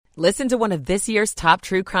Listen to one of this year's top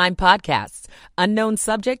true crime podcasts. Unknown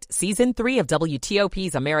Subject, Season 3 of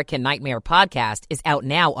WTOP's American Nightmare podcast is out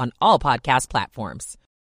now on all podcast platforms.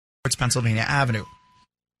 It's Pennsylvania Avenue.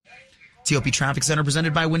 TOP Traffic Center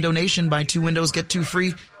presented by Window Nation. Buy 2 windows, get 2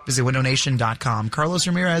 free. Visit windownation.com. Carlos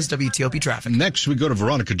Ramirez, WTOP Traffic. Next, we go to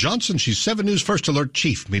Veronica Johnson. She's 7 News First Alert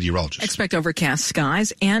Chief Meteorologist. Expect overcast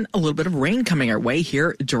skies and a little bit of rain coming our way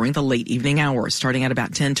here during the late evening hours, starting at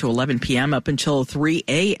about 10 to 11 p.m. up until 3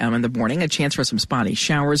 a.m. in the morning. A chance for some spotty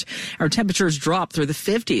showers. Our temperatures drop through the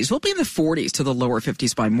 50s. We'll be in the 40s to the lower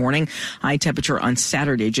 50s by morning. High temperature on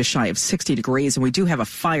Saturday just shy of 60 degrees, and we do have a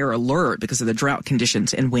fire alert because of the drought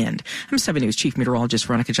conditions and wind. I'm 7 News Chief Meteorologist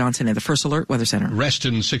Veronica Johnson in the First Alert Weather Center.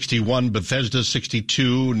 Reston 61, Bethesda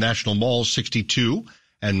 62, National Mall 62,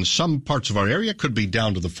 and some parts of our area could be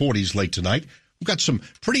down to the 40s late tonight. We've got some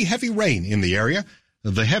pretty heavy rain in the area.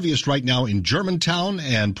 The heaviest right now in Germantown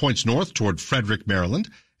and points north toward Frederick, Maryland,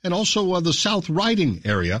 and also the South Riding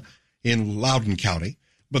area in Loudoun County.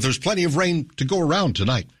 But there's plenty of rain to go around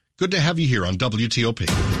tonight. Good to have you here on WTOP.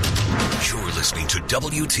 You're listening to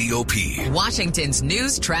WTOP, Washington's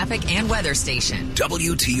news, traffic, and weather station.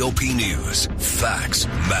 WTOP News. Facts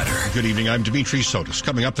matter. Good evening. I'm Dimitri Sotis.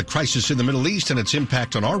 Coming up, the crisis in the Middle East and its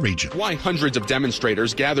impact on our region. Why hundreds of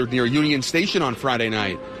demonstrators gathered near Union Station on Friday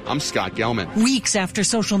night. I'm Scott Gelman. Weeks after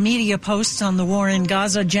social media posts on the war in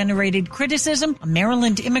Gaza generated criticism, a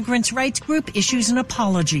Maryland immigrants' rights group issues an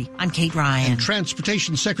apology. I'm Kate Ryan. And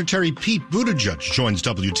Transportation Secretary Pete Buttigieg joins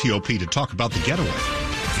WTOP to talk about the getaway.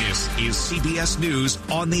 This is CBS News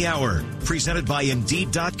on the Hour, presented by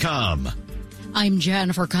Indeed.com. I'm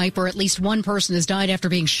Jennifer Kuiper. At least one person has died after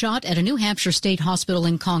being shot at a New Hampshire State Hospital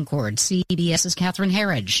in Concord. CBS's Catherine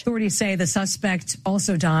Herridge. Authorities say the suspect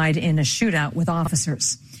also died in a shootout with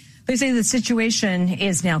officers. They say the situation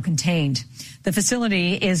is now contained. The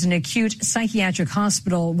facility is an acute psychiatric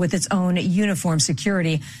hospital with its own uniformed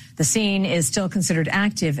security. The scene is still considered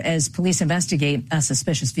active as police investigate a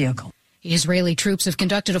suspicious vehicle. Israeli troops have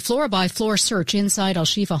conducted a floor-by-floor search inside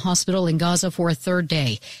Al-Shifa Hospital in Gaza for a third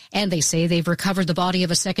day, and they say they've recovered the body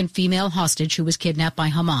of a second female hostage who was kidnapped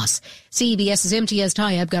by Hamas. CBS's Imtiaz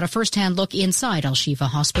Tayeb got a first-hand look inside Al-Shifa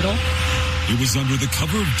Hospital. It was under the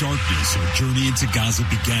cover of darkness our journey into Gaza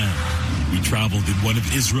began. We traveled in one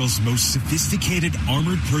of Israel's most sophisticated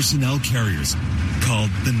armored personnel carriers,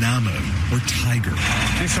 called the Namo, or Tiger.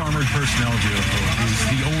 This armored personnel vehicle is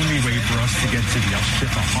the only way for us to get to the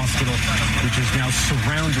Al-Shifa Hospital, which is now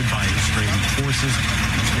surrounded by Israeli forces.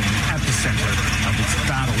 It's been the epicenter of its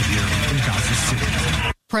battle here in Gaza City.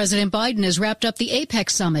 President Biden has wrapped up the APEC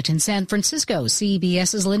summit in San Francisco.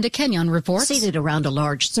 CBS's Linda Kenyon reports. Seated around a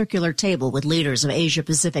large circular table with leaders of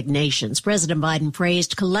Asia-Pacific nations, President Biden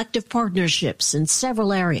praised collective partnerships in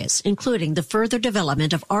several areas, including the further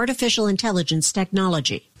development of artificial intelligence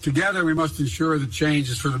technology. Together, we must ensure that change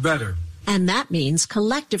is for the better. And that means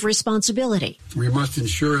collective responsibility. We must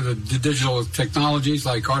ensure that the digital technologies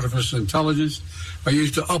like artificial intelligence are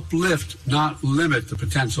used to uplift, not limit the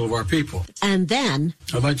potential of our people. And then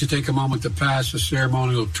I'd like to take a moment to pass a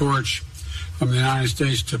ceremonial torch from the United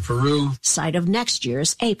States to Peru, site of next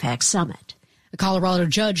year's APEC summit. A Colorado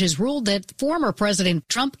judge has ruled that former President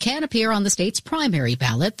Trump can appear on the state's primary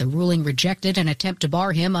ballot. The ruling rejected an attempt to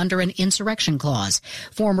bar him under an insurrection clause.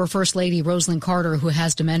 Former First Lady Rosalind Carter, who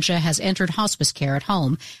has dementia, has entered hospice care at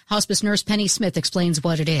home. Hospice nurse Penny Smith explains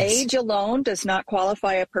what it is. Age alone does not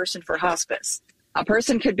qualify a person for hospice. A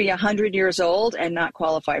person could be 100 years old and not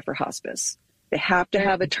qualify for hospice. They have to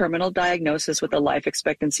have a terminal diagnosis with a life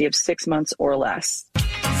expectancy of 6 months or less.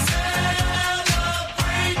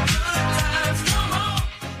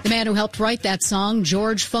 The man who helped write that song,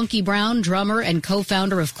 George Funky Brown, drummer and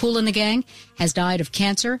co-founder of Kool and the Gang, has died of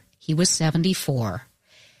cancer. He was 74.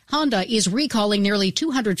 Honda is recalling nearly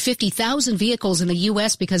 250,000 vehicles in the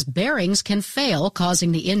U.S. because bearings can fail,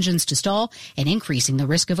 causing the engines to stall and increasing the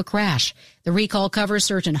risk of a crash. The recall covers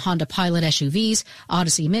certain Honda Pilot SUVs,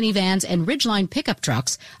 Odyssey minivans, and Ridgeline pickup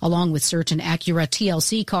trucks, along with certain Acura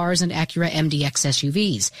TLC cars and Acura MDX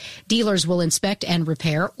SUVs. Dealers will inspect and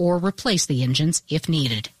repair or replace the engines if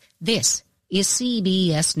needed. This is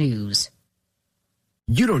CBS News.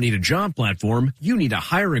 You don't need a job platform, you need a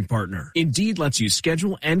hiring partner. Indeed lets you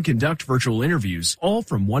schedule and conduct virtual interviews all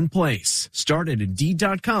from one place. Start at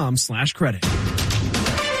Indeed.com/credit.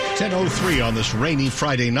 10:03 on this rainy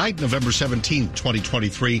Friday night, November 17th,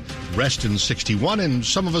 2023. Reston 61 and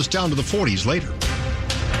some of us down to the 40s later.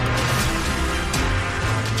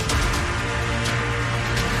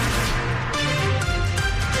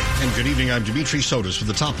 And Good evening. I'm Dimitri Sotis with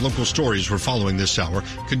the top local stories we're following this hour.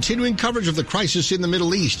 Continuing coverage of the crisis in the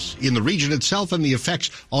Middle East, in the region itself, and the effects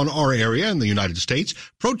on our area in the United States.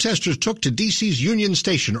 Protesters took to D.C.'s Union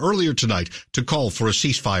Station earlier tonight to call for a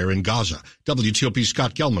ceasefire in Gaza. WTOP's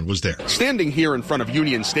Scott Gelman was there. Standing here in front of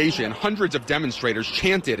Union Station, hundreds of demonstrators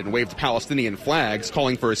chanted and waved Palestinian flags,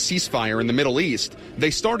 calling for a ceasefire in the Middle East. They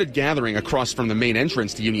started gathering across from the main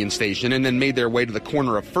entrance to Union Station and then made their way to the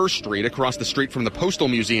corner of First Street across the street from the Postal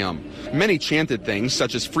Museum. Many chanted things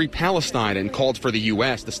such as Free Palestine and called for the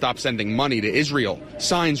U.S. to stop sending money to Israel.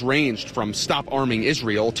 Signs ranged from Stop Arming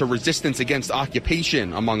Israel to Resistance Against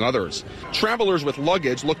Occupation, among others. Travelers with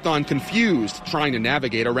luggage looked on confused, trying to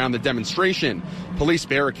navigate around the demonstration. Police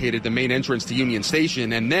barricaded the main entrance to Union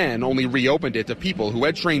Station and then only reopened it to people who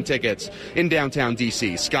had train tickets. In downtown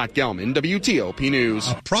D.C., Scott Gelman, WTOP News.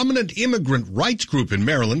 A prominent immigrant rights group in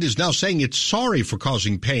Maryland is now saying it's sorry for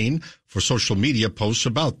causing pain for social media posts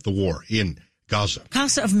about the war in Gaza.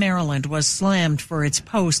 CASA of Maryland was slammed for its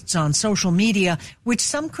posts on social media, which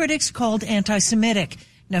some critics called anti-Semitic.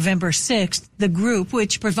 November 6th, the group,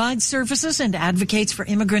 which provides services and advocates for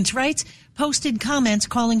immigrants' rights, posted comments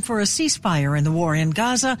calling for a ceasefire in the war in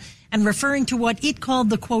Gaza and referring to what it called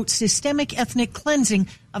the, quote, systemic ethnic cleansing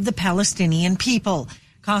of the Palestinian people.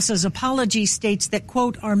 CASA's apology states that,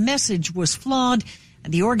 quote, our message was flawed,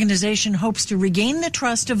 and the organization hopes to regain the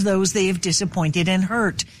trust of those they have disappointed and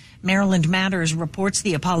hurt. Maryland Matters reports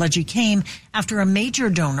the apology came after a major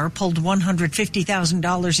donor pulled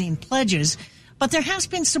 $150,000 in pledges. But there has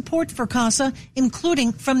been support for CASA,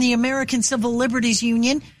 including from the American Civil Liberties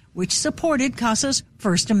Union, which supported CASA's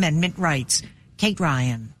First Amendment rights. Kate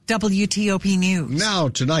Ryan, WTOP News. Now,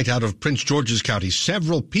 tonight, out of Prince George's County,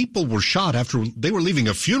 several people were shot after they were leaving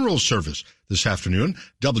a funeral service this afternoon.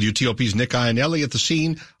 WTOP's Nick Iannelli at the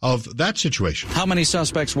scene of that situation. How many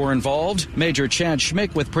suspects were involved? Major Chad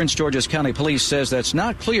Schmick with Prince George's County Police says that's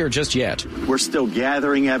not clear just yet. We're still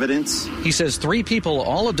gathering evidence. He says 3 people,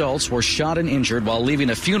 all adults, were shot and injured while leaving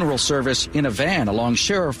a funeral service in a van along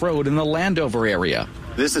Sheriff Road in the Landover area.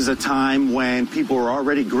 This is a time when people are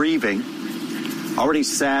already grieving, already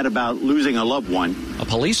sad about losing a loved one. A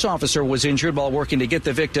police officer was injured while working to get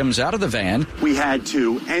the victims out of the van. We had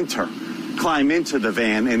to climb into the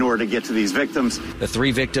van in order to get to these victims. The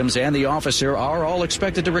 3 victims and the officer are all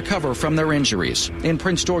expected to recover from their injuries. In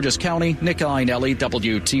Prince George's County, Nick Iannelli,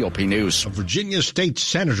 WTOP News. A Virginia state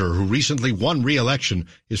senator who recently won re-election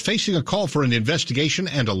is facing a call for an investigation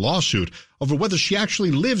and a lawsuit over whether she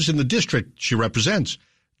actually lives in the district she represents.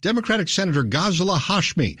 Democratic Senator Ghazala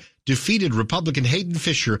Hashmi defeated Republican Hayden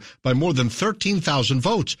Fisher by more than 13,000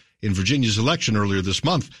 votes in Virginia's election earlier this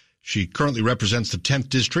month. She currently represents the 10th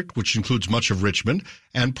district, which includes much of Richmond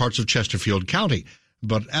and parts of Chesterfield County.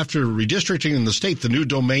 But after redistricting in the state, the new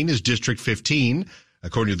domain is District 15.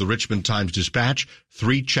 According to the Richmond Times-Dispatch,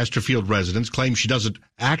 3 Chesterfield residents claim she doesn't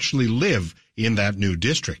actually live in that new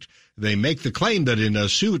district. They make the claim that in a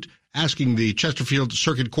suit asking the Chesterfield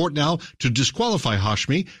Circuit Court now to disqualify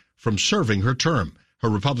Hashmi from serving her term. Her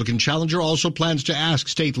Republican challenger also plans to ask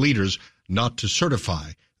state leaders not to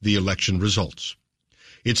certify the election results.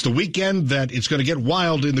 It's the weekend that it's going to get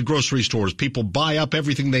wild in the grocery stores. People buy up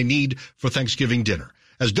everything they need for Thanksgiving dinner.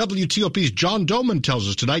 As WTOP's John Doman tells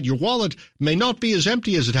us tonight, your wallet may not be as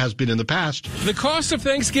empty as it has been in the past. The cost of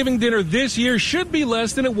Thanksgiving dinner this year should be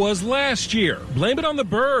less than it was last year. Blame it on the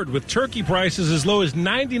bird, with turkey prices as low as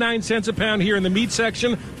 99 cents a pound here in the meat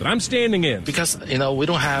section that I'm standing in. Because, we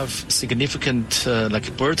don't have significant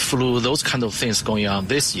like bird flu, those kind of things going on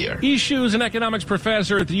this year. Ishu is an economics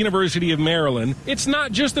professor at the University of Maryland. It's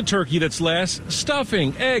not just the turkey that's less.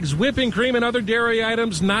 Stuffing, eggs, whipping cream, and other dairy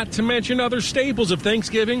items, not to mention other staples of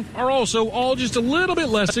Thanksgiving, are also all just a little bit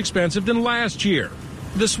less expensive than last year.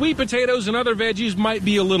 The sweet potatoes and other veggies might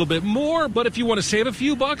be a little bit more, but if you want to save a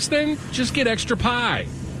few bucks, then just get extra pie.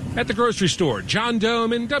 At the grocery store, John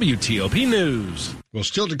Doman, WTOP News. Well,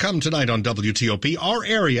 still to come tonight on WTOP, our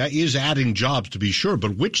area is adding jobs to be sure,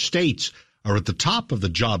 but which states are at the top of the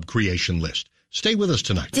job creation list? Stay with us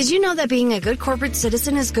tonight. Did you know that being a good corporate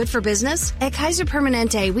citizen is good for business? At Kaiser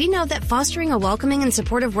Permanente, we know that fostering a welcoming and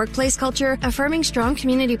supportive workplace culture, affirming strong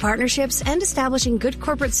community partnerships, and establishing good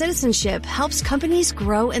corporate citizenship helps companies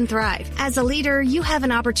grow and thrive. As a leader, you have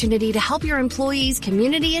an opportunity to help your employees,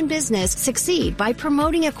 community, and business succeed by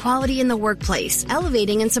promoting equality in the workplace,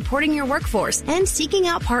 elevating and supporting your workforce, and seeking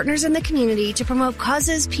out partners in the community to promote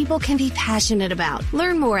causes people can be passionate about.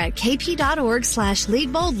 Learn more at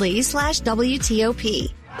kp.org/leadboldly/WTOP.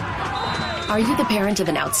 Are you the parent of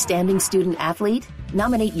an outstanding student athlete?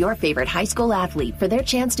 Nominate your favorite high school athlete for their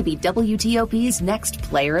chance to be WTOP's next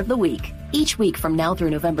Player of the Week. Each week from now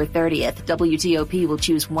through November 30th, WTOP will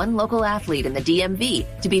choose one local athlete in the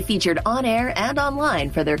DMV to be featured on air and online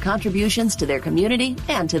for their contributions to their community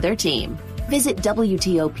and to their team. Visit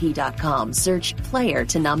WTOP.com, search Player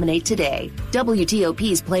to nominate today.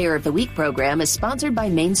 WTOP's Player of the Week program is sponsored by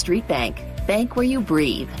Main Street Bank. Bank where you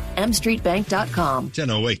breathe. mstreetbank.com.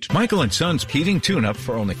 10:08. Michael and Son's heating tune-up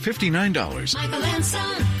for only $59. Michael and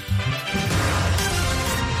Son.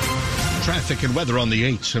 Traffic and weather on the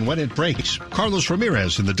 8s, and when it breaks, Carlos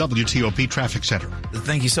Ramirez in the WTOP Traffic Center.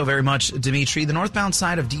 Thank you so very much, Dimitri. The northbound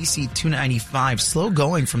side of DC 295, slow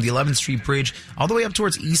going from the 11th Street Bridge all the way up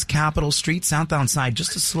towards East Capitol Street. Southbound side,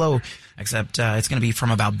 just as slow, except it's going to be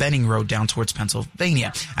from about Benning Road down towards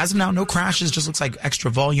Pennsylvania. As of now, no crashes, just looks like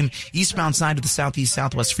extra volume. Eastbound side of the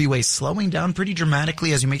Southeast-Southwest Freeway slowing down pretty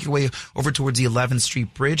dramatically as you make your way over towards the 11th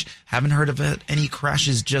Street Bridge. Haven't heard of any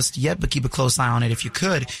crashes just yet, but keep a close eye on it if you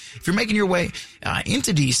could. If you're making your way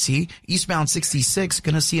into D.C., eastbound 66,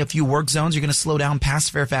 going to see a few work zones. You're going to slow down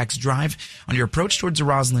past Fairfax Drive on your approach towards the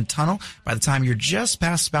Roslyn Tunnel. By the time you're just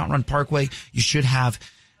past Spout Run Parkway, you should have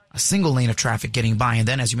a single lane of traffic getting by. And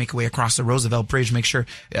then as you make your way across the Roosevelt Bridge, make sure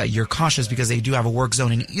you're cautious because they do have a work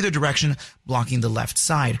zone in either direction blocking the left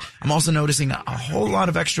side. I'm also noticing a whole lot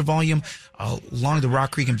of extra volume along the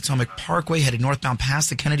Rock Creek and Potomac Parkway headed northbound past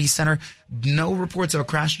the Kennedy Center. No reports of a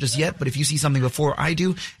crash just yet, but if you see something before I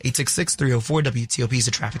do, 866-304-WTOP is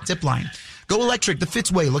a traffic tip line. Go electric the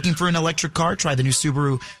Fitzway. Looking for an electric car? Try the new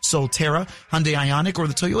Subaru Solterra, Hyundai Ioniq, or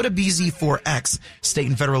the Toyota BZ4X. State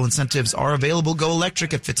and federal incentives are available. Go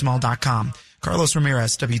electric at fitzmall.com. Carlos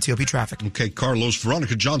Ramirez, WTOP Traffic. Okay, Carlos.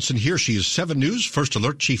 Veronica Johnson here. She is 7 News First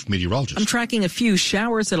Alert Chief Meteorologist. I'm tracking a few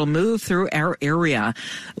showers that'll move through our area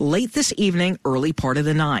late this evening, early part of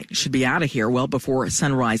the night. Should be out of here well before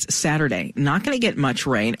sunrise Saturday. Not going to get much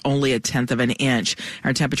rain, only 1/10 of an inch.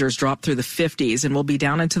 Our temperatures drop through the 50s and will be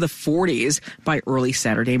down into the 40s by early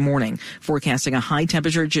Saturday morning. Forecasting a high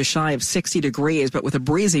temperature just shy of 60 degrees, but with a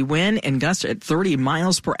breezy wind and gusts at 30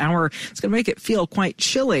 miles per hour, it's going to make it feel quite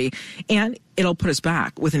chilly, and it'll put us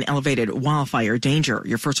back with an elevated wildfire danger.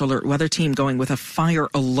 Your First Alert weather team going with a fire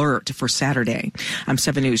alert for Saturday. I'm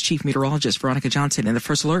 7 News Chief Meteorologist Veronica Johnson in the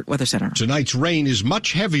First Alert Weather Center. Tonight's rain is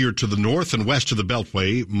much heavier to the north and west of the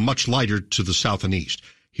Beltway, much lighter to the south and east.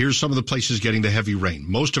 Here's some of the places getting the heavy rain.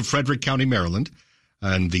 Most of Frederick County, Maryland,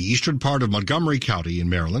 and the eastern part of Montgomery County in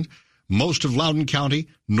Maryland. Most of Loudoun County,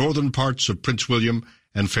 northern parts of Prince William,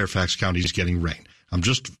 and Fairfax counties getting rain. I'm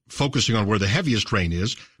just focusing on where the heaviest rain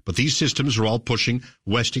is, but these systems are all pushing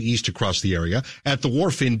west to east across the area. At the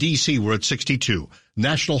wharf in D.C., we're at 62.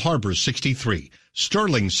 National Harbor, 63.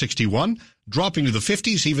 Sterling, 61. Dropping to the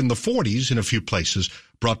 50s, even the 40s in a few places.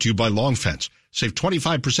 Brought to you by Long Fence. Save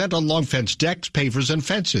 25% on Long Fence decks, pavers, and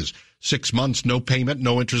fences. 6 months, no payment,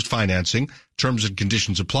 no interest financing. Terms and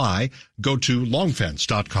conditions apply. Go to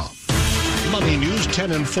longfence.com. Money News,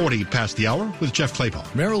 10 and 40 past the hour with Jeff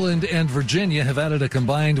Clabaugh. Maryland and Virginia have added a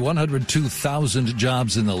combined 102,000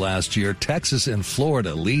 jobs in the last year. Texas and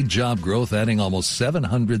Florida lead job growth, adding almost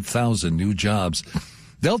 700,000 new jobs.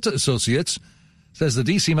 Delta Associates says the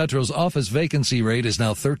D.C. Metro's office vacancy rate is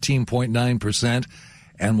now 13.9%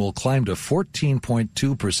 and will climb to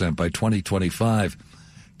 14.2% by 2025.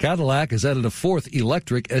 Cadillac has added a fourth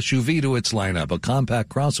electric SUV to its lineup, a compact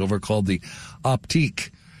crossover called the Optique.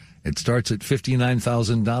 It starts at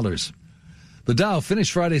 $59,000. The Dow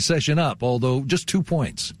finished Friday's session up, although just 2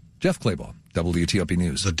 points. Jeff Clabaugh, WTOP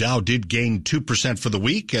News. The Dow did gain 2% for the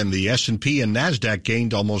week, and the S&P and NASDAQ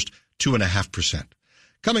gained almost 2.5%.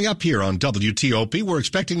 Coming up here on WTOP, we're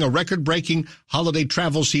expecting a record-breaking holiday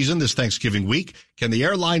travel season this Thanksgiving week. Can the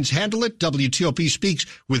airlines handle it? WTOP speaks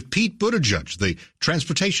with Pete Buttigieg, the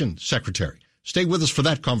Transportation Secretary. Stay with us for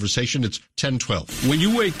that conversation. It's 10:12. When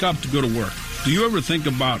you wake up to go to work, do you ever think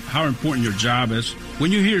about how important your job is?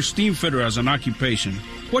 When you hear steam fitter as an occupation,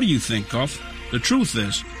 what do you think of? The truth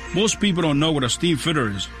is, most people don't know what a steam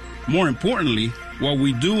fitter is. More importantly, what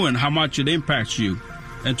we do and how much it impacts you.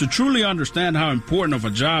 And to truly understand how important of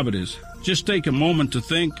a job it is, just take a moment to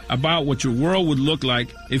think about what your world would look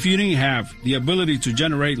like if you didn't have the ability to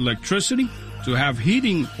generate electricity, to have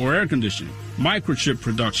heating or air conditioning, microchip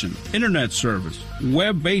production, internet service,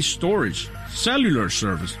 web-based storage, cellular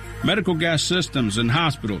service, medical gas systems in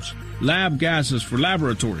hospitals, lab gases for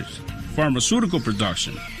laboratories, pharmaceutical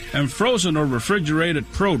production, and frozen or refrigerated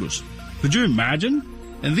produce. Could you imagine?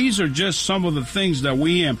 And these are just some of the things that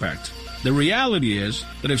we impact. The reality is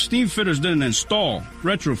that if steam fitters didn't install,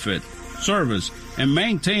 retrofit, service, and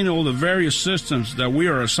maintain all the various systems that we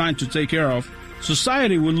are assigned to take care of,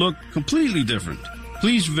 society would look completely different.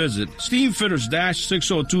 please visit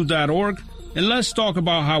steamfitters-602.org and let's talk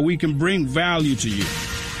about how we can bring value to you.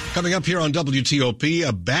 Coming up here on WTOP,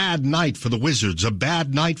 a bad night for the Wizards, a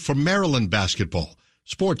bad night for Maryland basketball.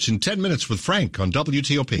 Sports in 10 minutes with Frank on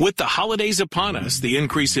WTOP. With the holidays upon us, the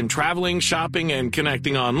increase in traveling, shopping, and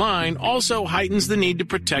connecting online also heightens the need to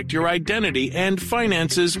protect your identity and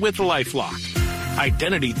finances with LifeLock.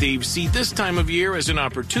 Identity thieves see this time of year as an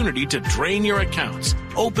opportunity to drain your accounts,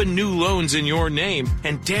 open new loans in your name,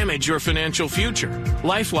 and damage your financial future.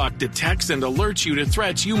 LifeLock detects and alerts you to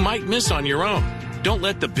threats you might miss on your own. Don't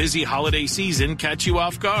let the busy holiday season catch you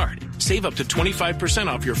off guard. Save up to 25%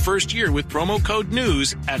 off your first year with promo code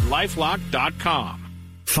NEWS at LifeLock.com.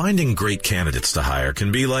 Finding great candidates to hire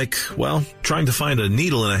can be like, well, trying to find a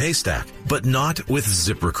needle in a haystack, but not with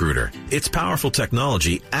ZipRecruiter. Its powerful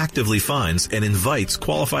technology actively finds and invites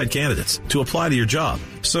qualified candidates to apply to your job.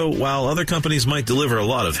 So while other companies might deliver a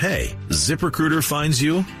lot of hay, ZipRecruiter finds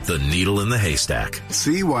you the needle in the haystack.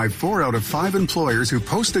 See why 4 out of 5 employers who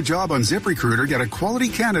post a job on ZipRecruiter get a quality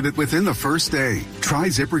candidate within the first day. Try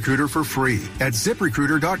ZipRecruiter for free at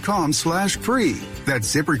ZipRecruiter.com/free.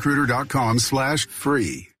 That's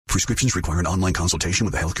ZipRecruiter.com/free. Prescriptions require an online consultation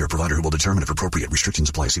with a healthcare provider who will determine if appropriate. Restrictions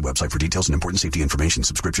apply. See website for details and important safety information.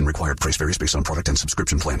 Subscription required. Price varies based on product and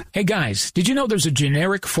subscription plan. Hey guys, did you know there's a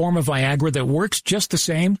generic form of Viagra that works just the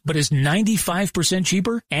same, but is 95%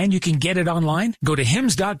 cheaper? And you can get it online? Go to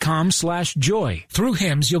hims.com/joy. Through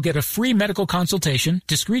Hims, you'll get a free medical consultation,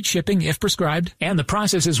 discreet shipping if prescribed, and the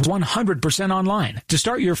process is 100% online. To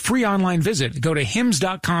start your free online visit, go to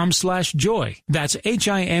hims.com/joy. That's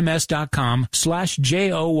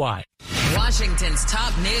HIMS.com/JOY. Washington's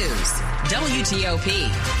top news, WTOP.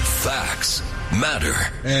 Facts matter.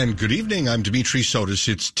 And good evening. I'm Dimitri Sotis.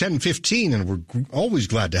 It's 10:15, and we're always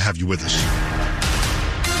glad to have you with us.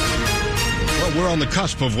 Well, we're on the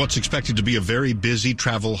cusp of what's expected to be a very busy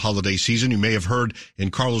travel holiday season. You may have heard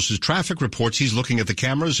in Carlos's traffic reports, he's looking at the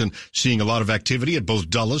cameras and seeing a lot of activity at both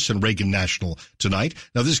Dulles and Reagan National tonight.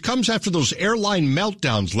 Now, this comes after those airline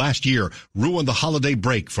meltdowns last year ruined the holiday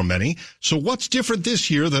break for many. So what's different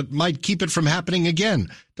this year that might keep it from happening again?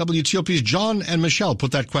 WTOP's John and Michelle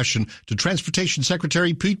put that question to Transportation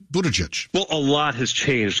Secretary Pete Buttigieg. Well, a lot has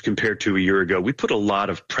changed compared to a year ago. We put a lot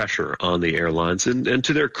of pressure on the airlines, and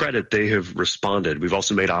to their credit, they have responded. We've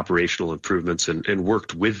also made operational improvements and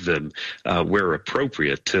worked with them where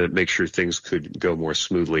appropriate to make sure things could go more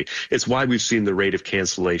smoothly. It's why we've seen the rate of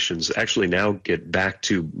cancellations actually now get back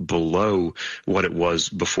to below what it was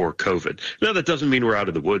before COVID. Now, that doesn't mean we're out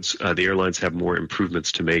of the woods. The airlines have more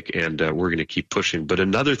improvements to make, and we're going to keep pushing. But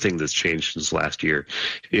another thing that's changed since last year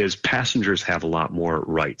is passengers have a lot more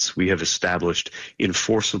rights. We have established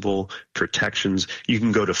enforceable protections. You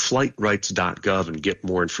can go to flightrights.gov and get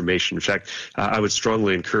more information. In fact, I would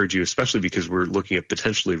strongly encourage you, especially because we're looking at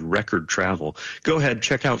potentially record travel, go ahead,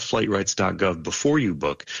 check out flightrights.gov before you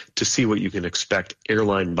book to see what you can expect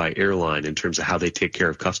airline by airline in terms of how they take care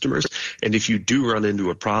of customers. And if you do run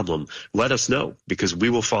into a problem, let us know, because we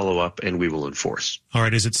will follow up and we will enforce. All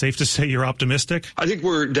right. Is it safe to say you're optimistic? I think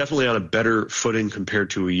we're definitely on a better footing compared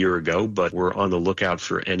to a year ago, but we're on the lookout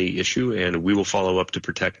for any issue, and we will follow up to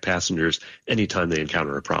protect passengers anytime they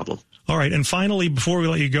encounter a problem. All right. And finally, before we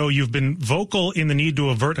let you go, you've been vocal in the need to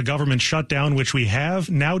avert a government shutdown, which we have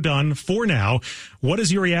now done for now. What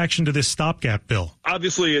is your reaction to this stopgap bill?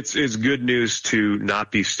 Obviously, it's good news to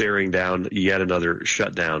not be staring down yet another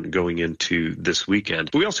shutdown going into this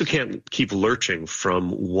weekend. But we also can't keep lurching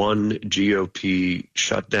from one GOP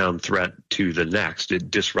shutdown threat to the next.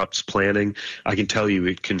 It disrupts planning. I can tell you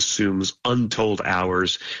it consumes untold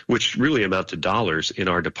hours, which really amount to dollars in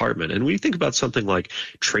our department. And when you think about something like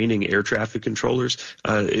training air traffic controllers,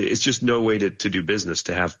 it's just no way to do business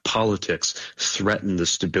to have politics threaten the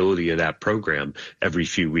stability of that program every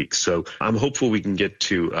few weeks. So I'm hopeful we can get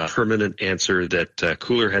to a permanent answer that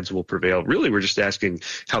cooler heads will prevail. Really, we're just asking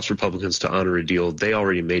House Republicans to honor a deal they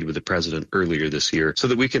already made with the president earlier this year so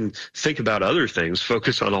that we can think about other things,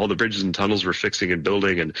 focus on all the bridges and tunnels we're fixing and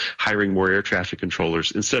building and hiring more air traffic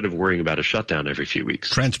controllers instead of worrying about a shutdown every few weeks.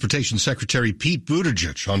 Transportation Secretary Pete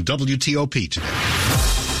Buttigieg on WTOP today.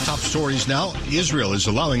 Top stories now. Israel is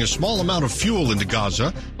allowing a small amount of fuel into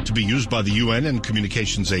Gaza to be used by the UN and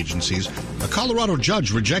communications agencies. A Colorado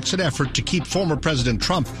judge rejects an effort to keep former President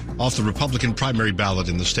Trump off the Republican primary ballot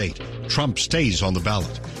in the state. Trump stays on the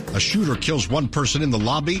ballot. A shooter kills one person in the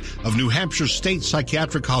lobby of New Hampshire State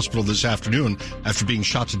Psychiatric Hospital this afternoon after being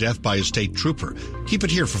shot to death by a state trooper. Keep it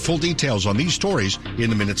here for full details on these stories in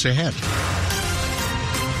the minutes ahead.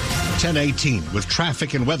 10:18 with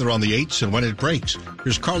traffic and weather on the 8s and when it breaks.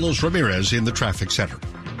 Here's Carlos Ramirez in the traffic center.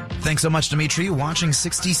 Thanks so much, Dimitri. Watching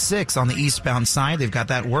 66 on the eastbound side. They've got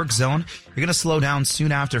that work zone. You're going to slow down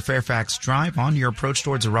soon after Fairfax Drive on your approach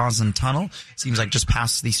towards the Roslyn Tunnel. Seems like just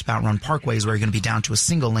past the Spout Run Parkways where you're going to be down to a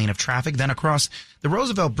single lane of traffic. Then across the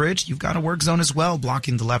Roosevelt Bridge, you've got a work zone as well,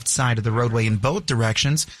 blocking the left side of the roadway in both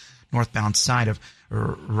directions. Northbound side of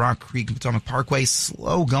Rock Creek Potomac Parkway,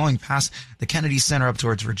 slow going past the Kennedy Center up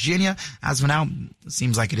towards Virginia. As of now, it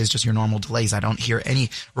seems like it is just your normal delays. I don't hear any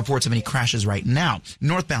reports of any crashes right now.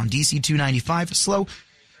 Northbound DC 295, slow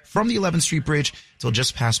from the 11th Street Bridge till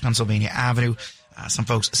just past Pennsylvania Avenue. Some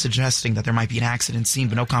folks suggesting that there might be an accident scene,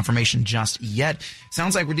 but no confirmation just yet.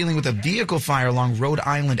 Sounds like we're dealing with a vehicle fire along Rhode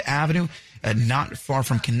Island Avenue, not far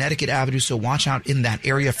from Connecticut Avenue, so watch out in that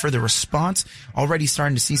area for the response. Already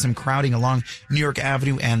starting to see some crowding along New York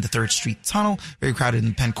Avenue and the 3rd Street Tunnel. Very crowded in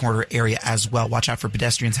the Penn Quarter area as well. Watch out for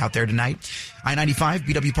pedestrians out there tonight. I-95,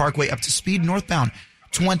 BW Parkway up to speed, northbound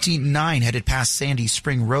 29 headed past Sandy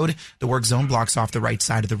Spring Road. The work zone blocks off the right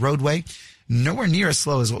side of the roadway. Nowhere near as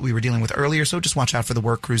slow as what we were dealing with earlier, so just watch out for the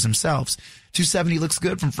work crews themselves. 270 looks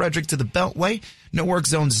good from Frederick to the Beltway. No work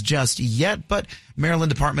zones just yet, but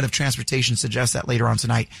Maryland Department of Transportation suggests that later on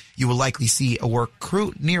tonight you will likely see a work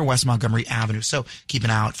crew near West Montgomery Avenue, so keep an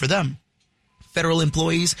eye out for them. Federal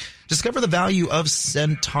employees discover the value of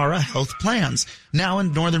Centara Health Plans. Now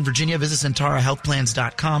in Northern Virginia, visit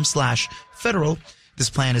CentaraHealthPlans.com/federal. This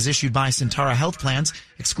plan is issued by Centara Health Plans.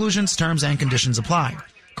 Exclusions, terms, and conditions apply.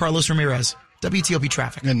 Carlos Ramirez, WTOP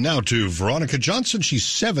Traffic. And now to Veronica Johnson. She's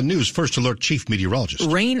 7 News First Alert Chief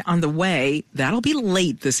Meteorologist. Rain on the way. That'll be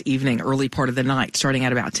late this evening, early part of the night, starting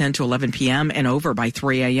at about 10 to 11 p.m. and over by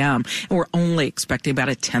 3 a.m. And we're only expecting about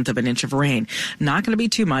 1/10 of an inch of rain. Not going to be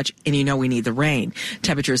too much, and you know we need the rain.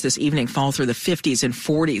 Temperatures this evening fall through the 50s and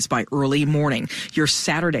 40s by early morning. Your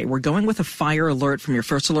Saturday, we're going with a fire alert from your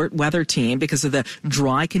First Alert weather team because of the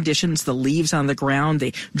dry conditions, the leaves on the ground,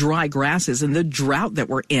 the dry grasses, and the drought that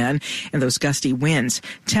we're in, and those gusty winds.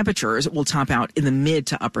 Temperatures will top out in the mid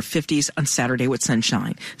to upper 50s on Saturday with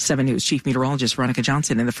sunshine. 7 News Chief Meteorologist Veronica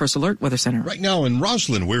Johnson in the First Alert Weather Center. Right now in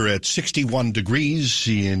Roslyn, we're at 61 degrees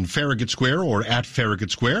in Farragut Square or at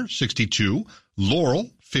Farragut Square, 62.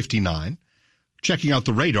 Laurel, 59. Checking out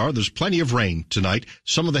the radar, there's plenty of rain tonight.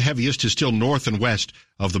 Some of the heaviest is still north and west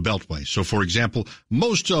of the Beltway. So, for example,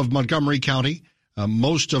 most of Montgomery County,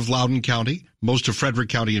 most of Loudoun County, most of Frederick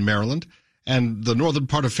County in Maryland, and the northern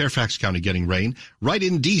part of Fairfax County getting rain. Right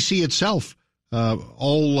in D.C. itself,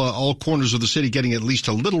 all corners of the city getting at least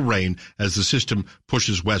a little rain as the system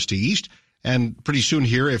pushes west to east. And pretty soon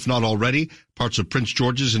here, if not already, parts of Prince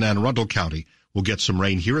George's and Anne Arundel County will get some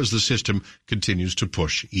rain here as the system continues to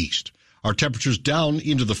push east. Our temperatures down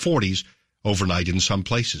into the 40s overnight in some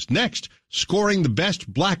places. Next, scoring the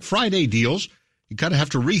best Black Friday deals. You kind of have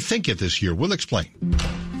to rethink it this year. We'll explain.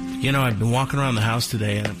 You know, I've been walking around the house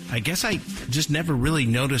today, and I guess I just never really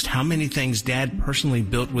noticed how many things Dad personally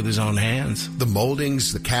built with his own hands. The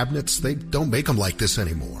moldings, the cabinets, they don't make them like this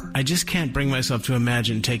anymore. I just can't bring myself to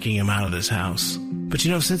imagine taking him out of this house. But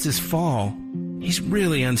you know, since this fall, he's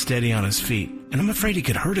really unsteady on his feet, and I'm afraid he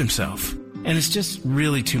could hurt himself. And it's just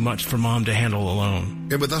really too much for Mom to handle alone.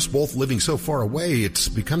 And with us both living so far away, it's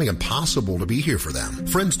becoming impossible to be here for them.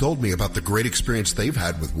 Friends told me about the great experience they've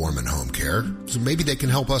had with Warman Home Care, so maybe they can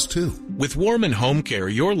help us too. With Warman Home Care,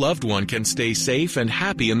 your loved one can stay safe and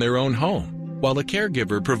happy in their own home, while the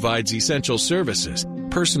caregiver provides essential services,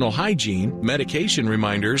 personal hygiene, medication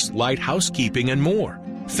reminders, light housekeeping, and more.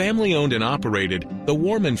 Family-owned and operated, the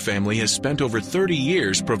Warman family has spent over 30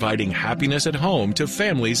 years providing happiness at home to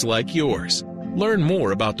families like yours. Learn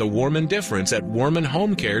more about the Warman difference at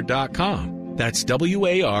warmanhomecare.com. That's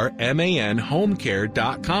WARMAN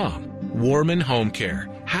homecare.com. Warman Home Care.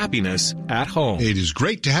 Happiness at home. It is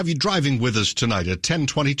great to have you driving with us tonight at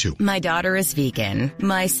 10:22. My daughter is vegan.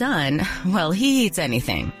 My son, well, he eats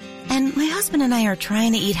anything. And my husband and I are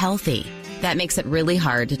trying to eat healthy. That makes it really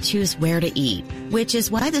hard to choose where to eat, which is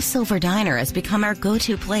why the Silver Diner has become our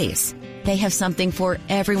go-to place. They have something for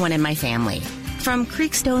everyone in my family. From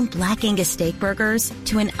Creekstone Black Angus steak burgers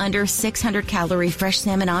to an under 600-calorie fresh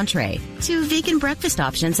salmon entree to vegan breakfast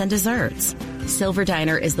options and desserts. Silver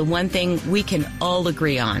Diner is the one thing we can all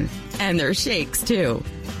agree on. And their shakes, too.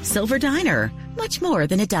 Silver Diner, much more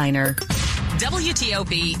than a diner.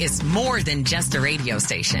 WTOP is more than just a radio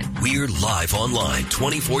station. We're live online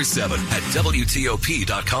 24/7 at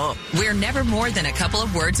WTOP.com. We're never more than a couple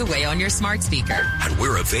of words away on your smart speaker. And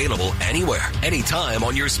we're available anywhere, anytime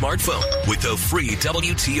on your smartphone with the free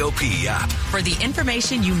WTOP app. For the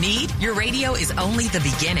information you need, your radio is only the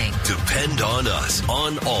beginning. Depend on us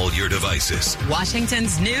on all your devices.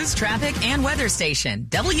 Washington's news, traffic, and weather station,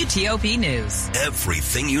 WTOP News.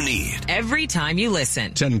 Everything you need. Every time you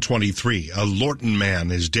listen. 10:23. A Lorton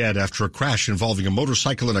man is dead after a crash involving a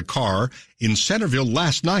motorcycle and a car in Centerville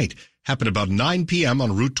last night. Happened about 9 p.m.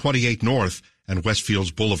 on Route 28 North and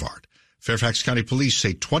Westfields Boulevard. Fairfax County Police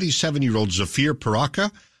say 27-year-old Zafir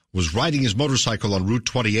Paraka was riding his motorcycle on Route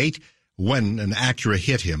 28 when an Acura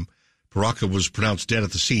hit him. Paraka was pronounced dead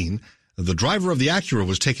at the scene. The driver of the Acura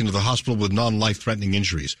was taken to the hospital with non-life-threatening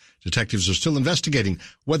injuries. Detectives are still investigating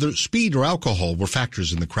whether speed or alcohol were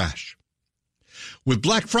factors in the crash. With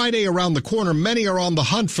Black Friday around the corner, many are on the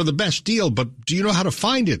hunt for the best deal, but do you know how to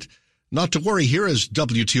find it? Not to worry, here is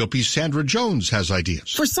WTOP's Sandra Jones has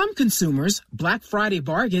ideas. For some consumers, Black Friday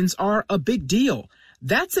bargains are a big deal.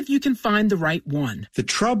 That's if you can find the right one. The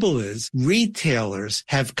trouble is retailers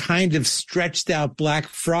have kind of stretched out Black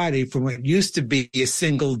Friday from what used to be a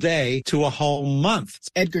single day to a whole month.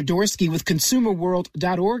 Edgar Dorsky with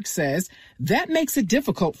ConsumerWorld.org says that makes it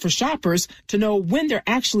difficult for shoppers to know when they're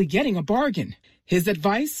actually getting a bargain. His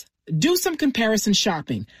advice? Do some comparison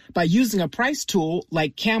shopping by using a price tool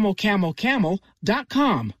like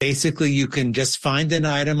CamelCamelCamel.com. Basically, you can just find an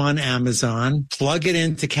item on Amazon, plug it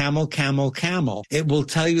into Camel. It will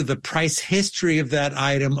tell you the price history of that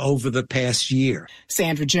item over the past year.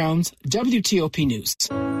 Sandra Jones, WTOP News.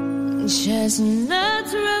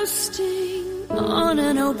 Chestnuts roasting on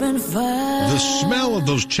an open fire. The smell of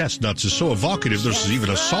those chestnuts is so evocative, there's even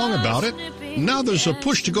a song about it. Now there's a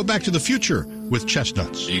push to go back to the future with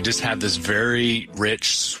chestnuts. You just have this very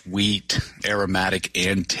rich, sweet, aromatic,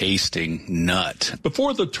 and tasting nut.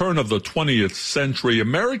 Before the turn of the 20th century,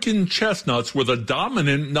 American chestnuts were the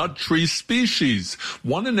dominant nut tree species.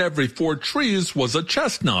 1 in every 4 trees was a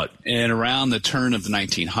chestnut. And around the turn of the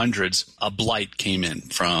 1900s, a blight came in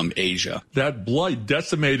from Asia. That blight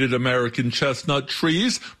decimated American chestnut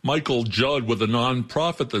trees. Michael Judd with a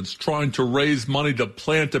nonprofit that's trying to raise money to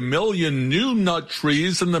plant 1 million new nut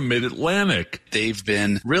trees in the mid-Atlantic. They've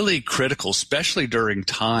been really critical, especially during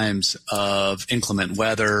times of inclement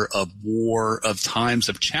weather, of war, of times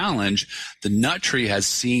of challenge. The nut tree has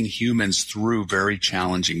seen humans through very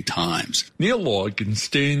challenging times. Neil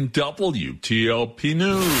Augenstein, WTOP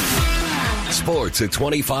News. Sports at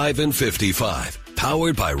 25 and 55.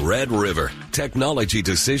 Powered by Red River. Technology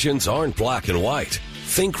decisions aren't black and white.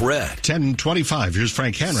 Think red. 10:25. Here's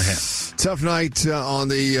Frank Hanrahan. Tough night on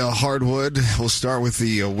the hardwood. We'll start with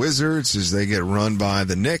the Wizards as they get run by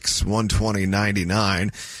the Knicks,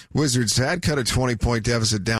 120-99. Wizards had cut a 20-point deficit down